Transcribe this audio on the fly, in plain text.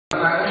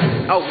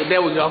Oh,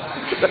 there we go.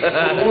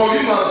 Warm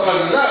you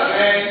motherfuckers up,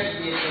 man.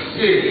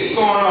 Shit, what's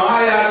going on? How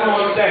y'all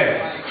doing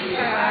today?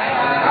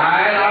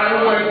 Alright, I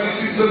don't want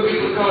you good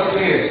people coming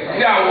in.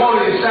 We got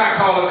Whoadi the shot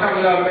caller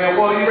coming up, man.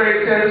 Whoadi, you ready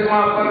to tell this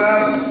motherfucker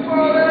up?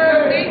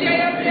 DJ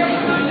up there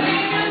with my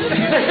name.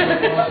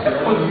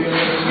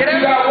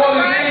 You got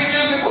Whoadi singing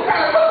music? What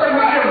kind of motherfucker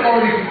we get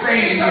Whoadi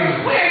singing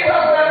music? We ain't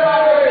talking about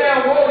no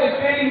damn Whoadi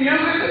singing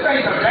music. This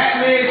ain't the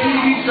Batman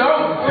TV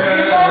show.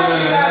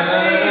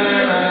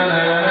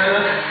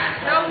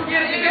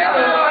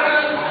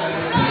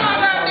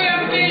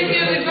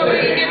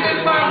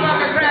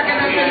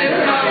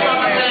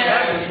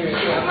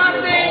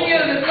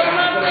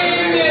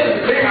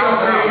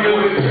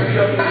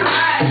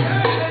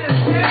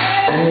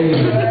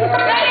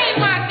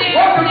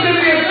 Welcome to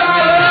the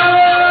Asylum!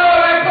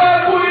 Club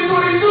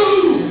 2022!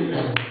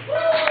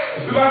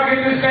 We're about to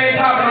get this thing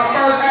popping. Our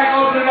first act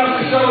opening up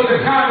the show is a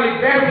comic,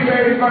 very,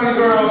 very funny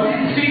girl.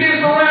 She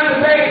gets around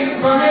the bay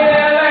from here to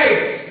LA.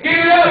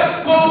 Give it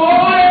up for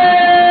Whoadi!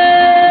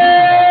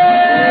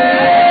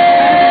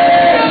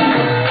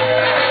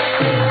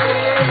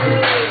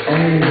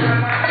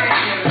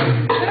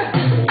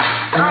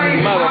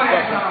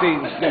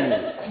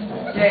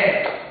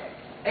 Yeah.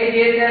 They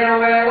did that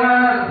over at one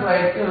other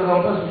place too.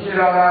 Gonna put some shit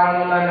on I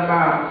don't know nothing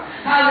about.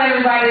 How's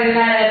everybody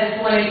tonight at the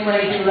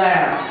 2022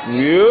 Lounge?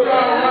 Yep.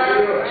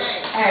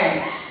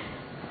 Hey.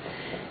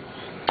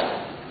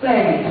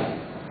 Ladies,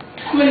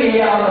 how many of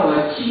y'all know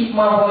a cheap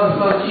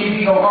motherfucker so cheap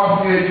he gonna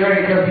offer you a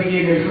drink because he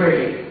getting it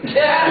free?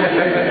 There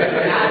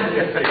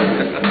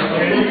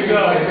you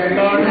go.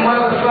 The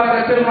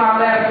motherfucker to my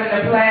left in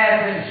the plaid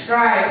and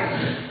stripes.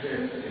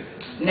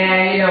 Now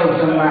you know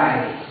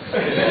somebody.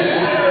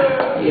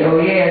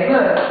 Yo, yeah,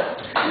 look.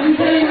 Let me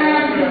tell you what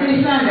happened to me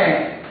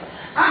Sunday.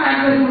 I got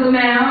this little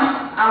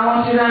now. I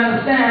want you to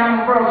understand I'm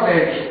a broke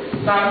bitch.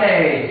 Some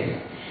days.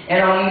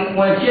 And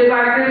when shit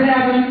like this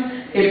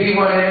happens, it be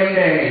one of them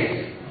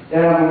days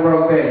that I'm a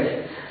broke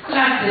bitch. I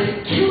got this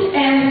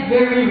cute-ass,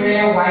 very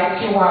rare white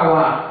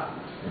chihuahua.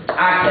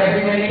 I kept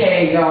him in the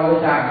cage all the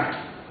time.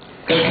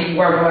 Because he's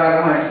worth a lot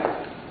of money.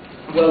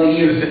 Well, he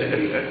used to.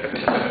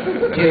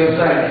 Till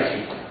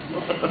Sunday.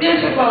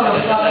 This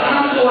motherfucker,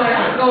 I'm going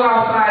to go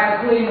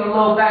outside to clean the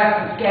little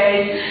bastard's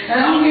cage.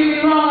 And don't get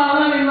me wrong, I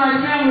love him like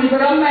family,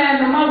 but I'm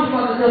mad at the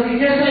motherfucker because he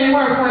just ain't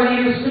worth what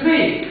he used to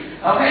be.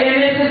 Okay,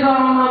 and it's his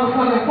own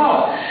motherfucking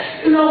fault.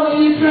 You know,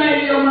 when you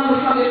train your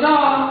motherfucking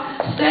dog,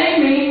 stay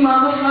mean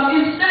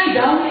motherfucking stay,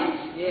 don't it?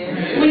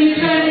 Yeah. When you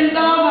train your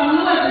dog, I'm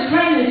new at the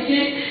training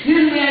shit.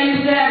 Usually I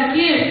used to have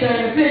kids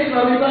taking pictures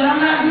of me, but I'm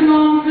not, you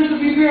know, I'm just to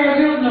be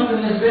very building up in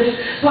this bitch.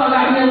 So I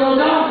got me a little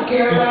dog to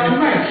carry around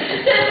the ring.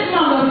 This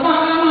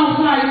motherfucker, I'm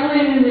outside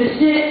cleaning this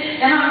shit,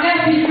 and I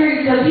guess he's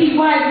free because he's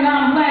white and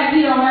I'm black.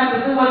 He don't have to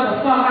do what the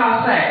fuck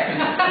I say.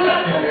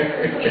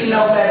 He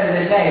know better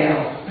than they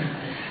know.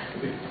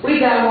 We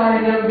got one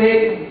of them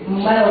big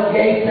metal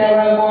gates that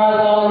run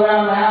wires all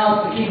around the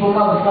house to keep a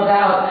motherfucker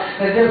out.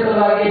 But just because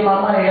I get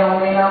my money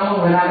don't mean I'm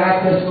moving. I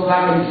got this so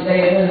I can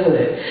stay in the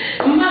hood.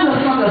 The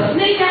motherfucker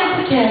sneak out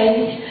the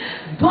cage,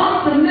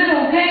 bumped the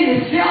middle gate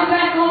and fell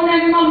back on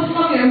that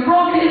motherfucker and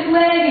broke his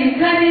leg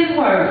and cut his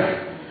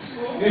work.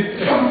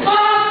 From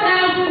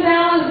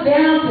 $5,000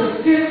 down to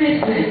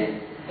 50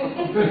 cents.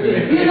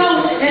 You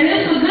know, and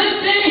it's a good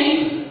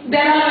thing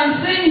that I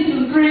done seen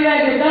some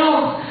three-legged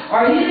dogs,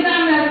 or he's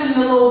not messing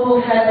the little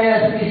bull fat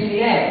ass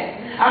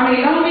PCA. I mean,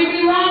 don't get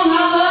me wrong,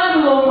 I love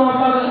the little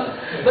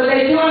motherfucker, but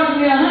they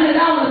charged me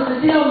 $100 to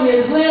tell me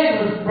his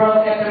leg was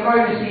broke at the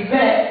emergency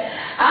vet.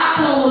 I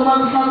told the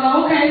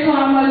motherfucker, okay, so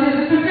how much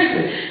is it to fix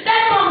it?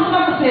 That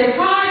motherfucker said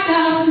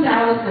 $5,000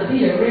 because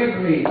he a real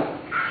greedy.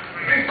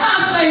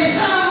 I say,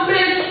 son of a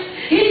bitch,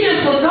 he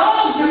just a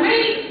dog to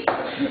me.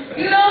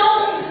 You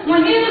know,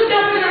 when he was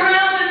jumping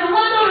around in the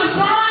window, the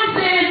sign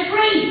said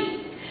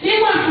free. He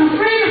went from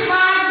free to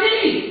 5G.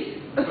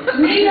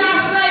 Need I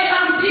say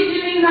I'm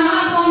teaching him to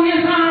hop on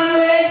his hind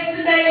legs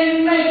today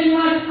and making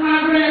much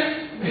progress?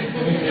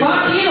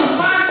 Fuck him,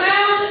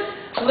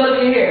 5,000? Look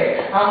at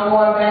here, I'm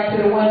going back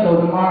to the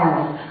window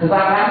tomorrow, because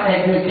I got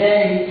that good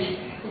cage.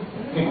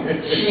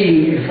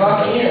 Shit,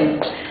 fuck him.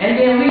 And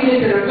then we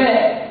get to the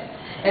vet.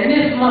 And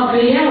this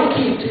motherfucker, he hella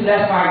cute too,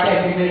 that's why I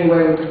kept him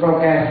anyway with the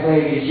broke ass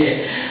leg and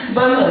shit.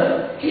 But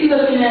look, he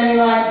looking at me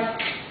like,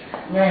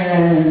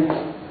 man,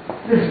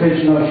 this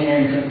bitch knows she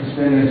ain't going to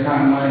spend this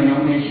kind of money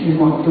on me. She's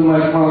going too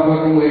much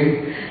motherfucking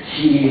weed.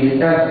 Shit,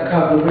 that's a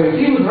couple of bricks.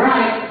 He was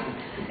right,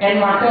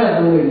 and my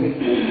cousin with me.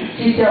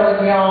 She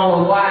telling me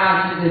all why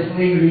I should just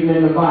leave him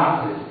in the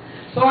boxes.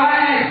 So I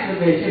asked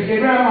the bitch, if your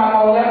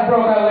grandmama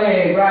broke her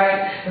leg,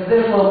 right? Because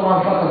this little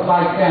motherfucker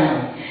like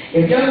family.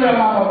 If your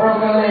grandmama broke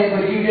her leg,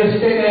 would you just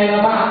stick her in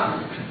a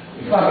box?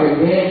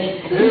 Fucking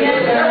bitch.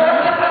 Yes, sir.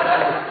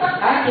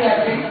 I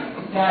kept it.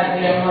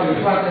 Goddamn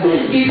motherfucker.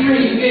 He's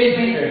free, you get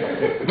me?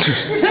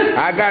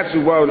 I got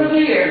you, Whoadi. Look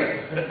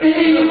here. And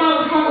then you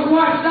motherfuckers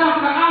watch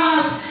Dr.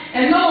 Oz,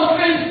 and no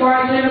offense,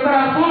 bartender, but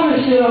I saw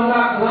this shit on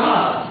Dr.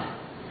 Oz.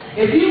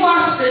 If you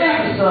watch the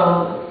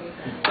episode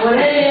where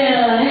they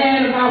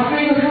had about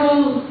finger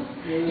food,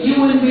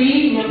 you wouldn't be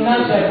eating them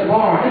nuts at the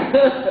barn.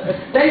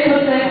 They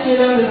put that shit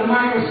under the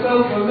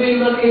microscope for me,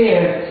 look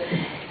here.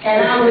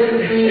 And I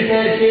wouldn't feed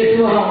that shit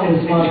to a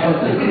homeless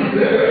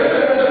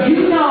motherfucker.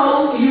 You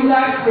know you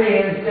got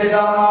friends that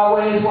don't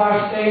always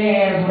wash their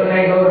hands when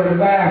they go to the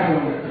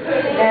bathroom.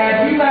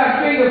 And if you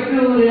got finger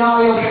food and all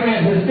your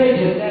friends are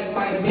bitches, that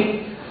might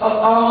be, who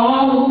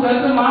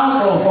got the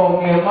mouth for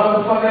me? A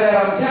motherfucker that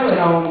I'm telling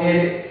on did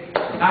it.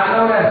 I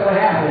know that's what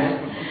happened.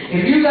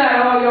 If you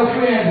got all your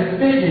friends as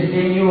bitches,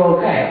 then you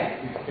okay.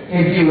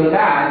 If you a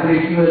guy, but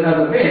if you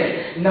another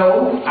bitch,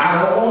 no, I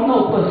don't want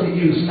no pussy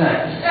juice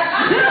nuts.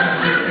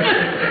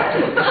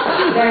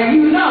 Now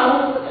you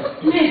know,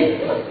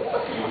 niggas.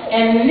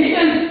 And the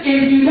niggas,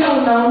 if you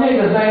don't know,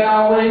 niggas ain't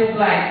always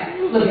black.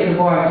 Look at the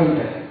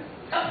bartender.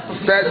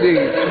 That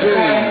nigga.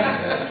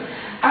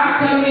 I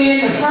come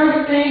in, the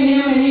first thing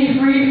him and these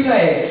freaks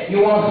say,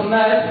 you want some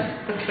nuts?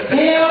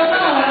 Hell no,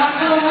 I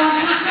told my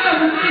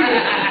cousin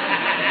niggas,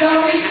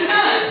 don't eat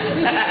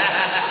nuts.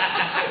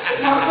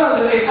 My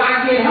brother, if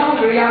I get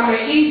hungry, I'm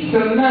gonna eat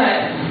some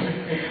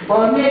nuts.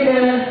 Well,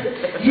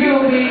 nigga,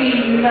 you'll be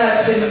eating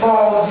nuts and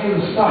ball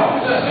juice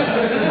sauce,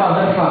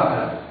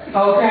 motherfucker.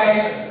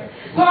 Okay?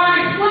 So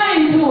I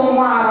explained to him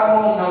why I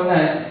don't want no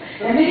nuts.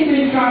 And he's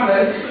been trying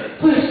to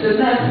push the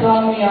nuts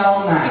on me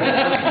all night.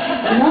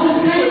 No,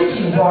 thank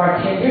you,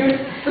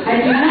 bartender. I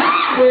do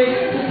not wish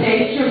to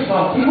taste your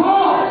salty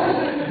balls.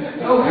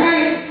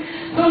 Okay?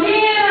 So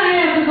then I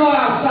have to go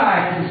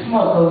outside to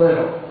smoke a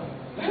little.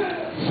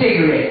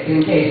 Cigarettes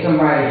in case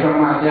somebody from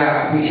my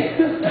job here.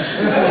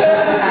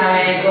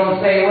 I ain't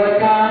gonna say what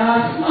kind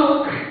I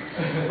smoke,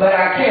 but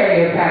I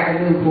carry a pack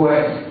of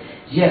Newports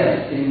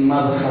just in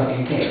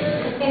motherfucking case.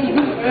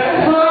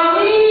 So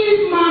I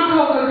leave my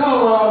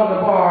Coca-Cola on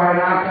the bar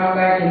and I come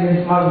back and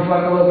this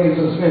motherfucker looking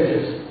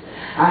suspicious.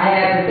 I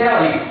had to tell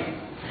him,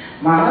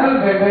 my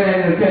husband been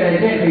in the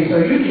penitentiary, so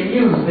you can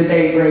use the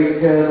day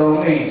break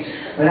on me.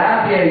 But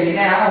I tell you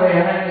now, I weigh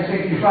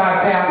 165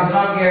 pounds and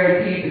I'm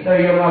guaranteed to throw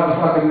your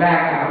motherfucking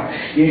back out.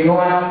 You're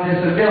going on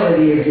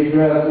disability if you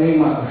drug me,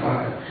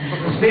 motherfucker.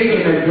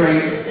 Speaking of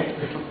drink,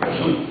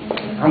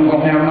 I'm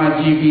going to have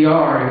my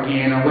GBR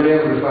again, or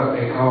whatever the fuck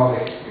they call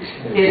it.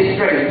 It's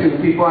straight to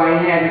people I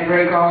ain't had to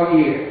drink all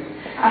year.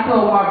 I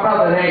told my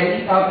brother that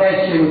he thought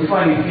that shit was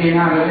funny, seeing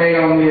how today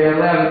on the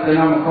 11th and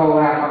I'm a cold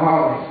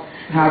alcoholic.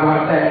 How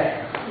about that?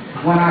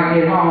 When I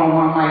get home,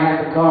 I might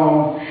have to go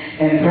home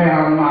and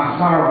drown my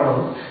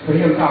sorrows for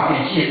him talking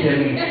shit to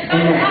me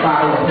and that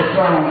bottle of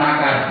Patron I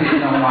got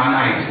sitting on my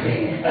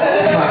nightstand.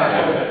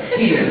 But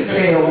he just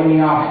failed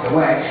me off the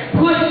wagon,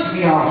 pushed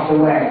me off the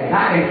wagon.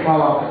 I didn't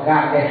fall off the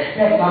goddamn.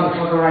 That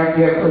motherfucker right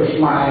there pushed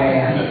my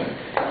ass.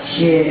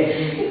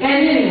 Shit. And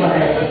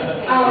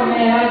anyway, oh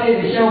man, I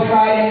did the show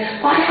Friday.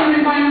 Why y'all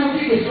didn't buy no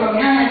tickets from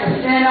me? I had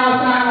to stand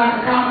outside like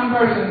a common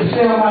person to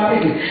sell my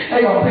tickets.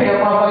 They gonna pay a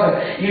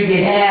motherfucker, you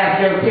get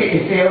half your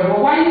ticket sales.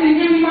 Well, why you didn't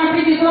give me my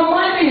tickets on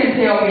Monday and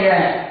tell me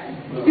that?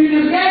 You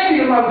just gave me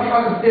the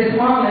motherfuckers this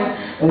morning.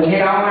 Well,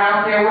 get on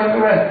out there with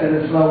the rest of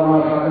the slow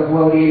motherfuckers,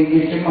 Whoadi, and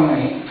get your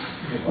money.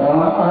 Well, I'm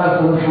a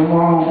hustler from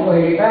wrong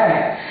way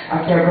back.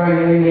 I kept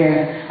running in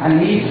there. I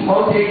need some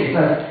more tickets.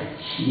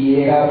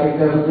 Shit, I picked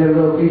up a good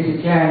little piece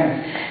of change.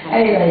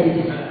 Hey,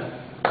 ladies,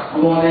 I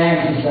want to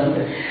ask you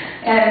something.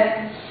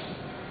 And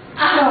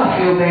I don't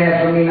feel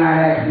bad for me not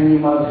asking you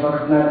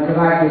motherfuckers nothing, because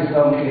I just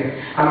don't care.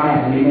 I'm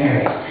happily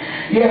married.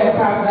 You ever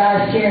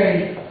crocodile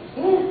cherry?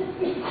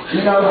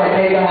 You know, like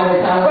they always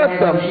talk about what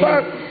the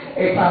fuck?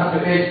 Hey, pop the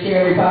bitch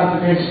cherry, pop the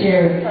bitch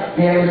cherry.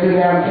 You ever do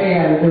that? I tell you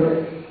how to do it.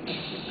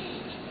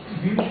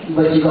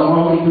 But you can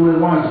only do it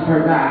once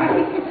per guy.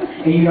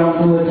 And you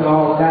don't do it to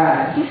all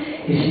guys.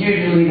 It's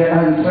usually the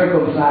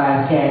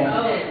uncircumcised cat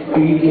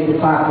where you get the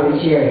pop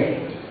the cherry.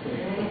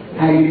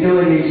 How you do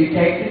it is you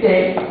take the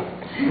dick,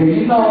 because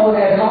you know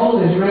that hole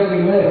is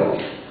really little.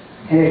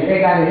 And if they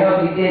got a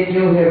healthy dick,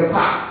 you'll hear the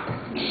pop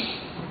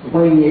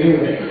when you do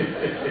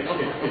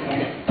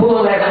it.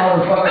 Pull that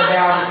motherfucker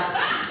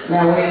down.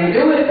 Now when you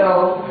do it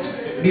though,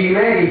 be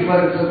ready for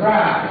the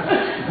surprise.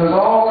 Because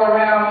all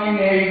around in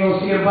there you're going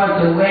to see a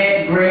bunch of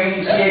lead,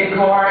 green shit,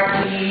 car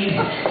keys,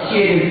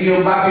 shit. If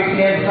your bobby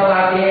pin fell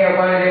out the hair,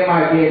 one of them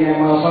might be in that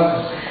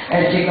motherfucker.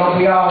 That shit going to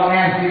be all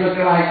nasty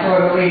looking like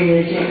tortellini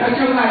and shit. Now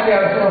you might be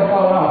able to still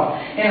fall off.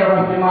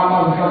 Interrupting my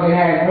motherfucking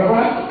ass, bro.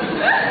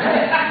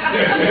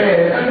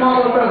 Yeah, that's my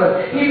little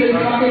brother. He been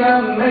fucking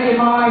up and making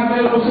my life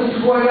miserable since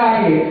the boy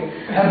got here.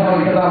 That's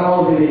only because I'm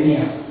older than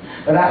him.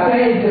 But I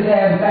paid his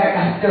ass back.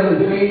 I still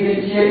agreed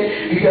and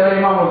shit. You tell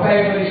him I'm gonna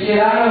pay for the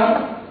shit I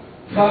don't.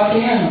 Fuck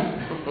him.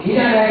 He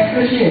got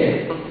extra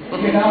shit.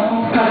 You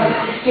know?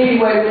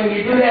 Anyway, when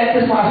you do that,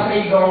 this is why I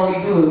say you can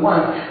only do it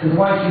once. Because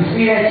once you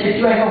see that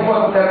shit, you ain't gonna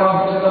fuck with that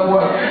motherfucker no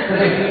more.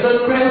 Because if you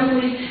look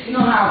closely, you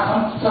know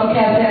how some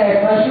cats have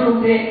that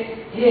mushroom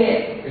dick?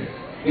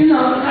 Yeah. You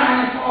know, the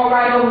kind that fall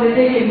right over the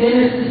dick and then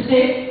it's the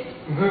stick.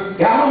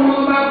 Y'all don't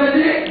know about the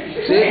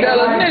dick? See, there's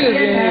niggas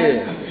in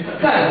here.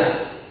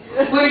 Cousin.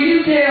 Will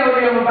you tell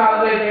them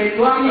about that?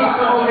 Do I need to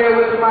go over there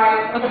with the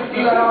mic?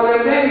 You got all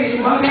that baby,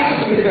 you must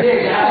ask me the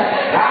dick.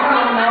 I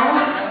don't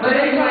know. But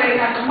they know they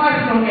got the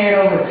mushroom head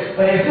over it.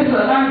 But if it's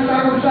an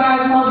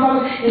uncircumcised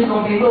motherfucker, it's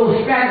gonna be little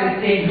scraggly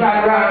things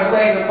right around the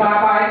way to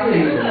bye-bye to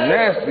you.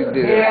 Nasty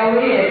dude. Hell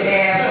yeah,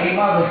 nasty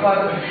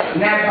motherfucker.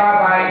 And that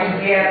bye-bye used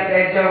to get after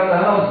that joke, the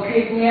host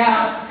kicked me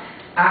out.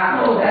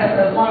 I know that's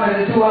the one of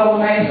the two of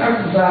them ain't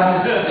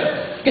circumcised.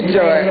 Get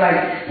your ass.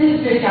 Like, this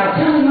bitch out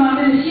telling my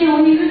business, she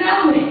don't even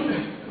know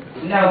me.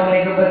 No,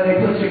 nigga, but they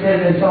put your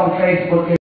business on Facebook.